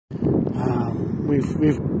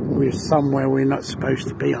we're somewhere we're not supposed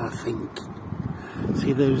to be, I think.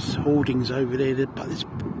 See those hoardings over there, but it's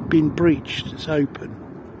been breached, it's open.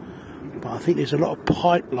 But I think there's a lot of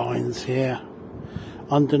pipelines here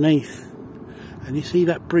underneath. And you see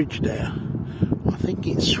that bridge there? I think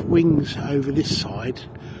it swings over this side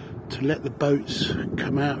to let the boats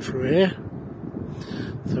come out through here.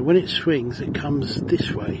 So when it swings, it comes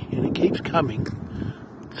this way, and it keeps coming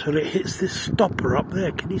till it hits this stopper up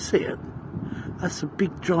there. Can you see it? That's a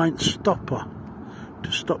big giant stopper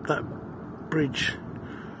to stop that bridge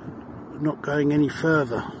not going any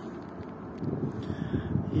further.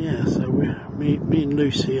 Yeah, so me and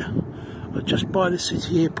Lucia are just by the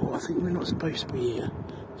city airport. I think we're not supposed to be here.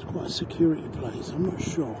 It's quite a security place, I'm not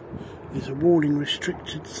sure. There's a walling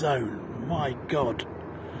restricted zone. My God.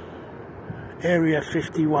 Area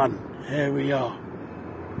 51, here we are.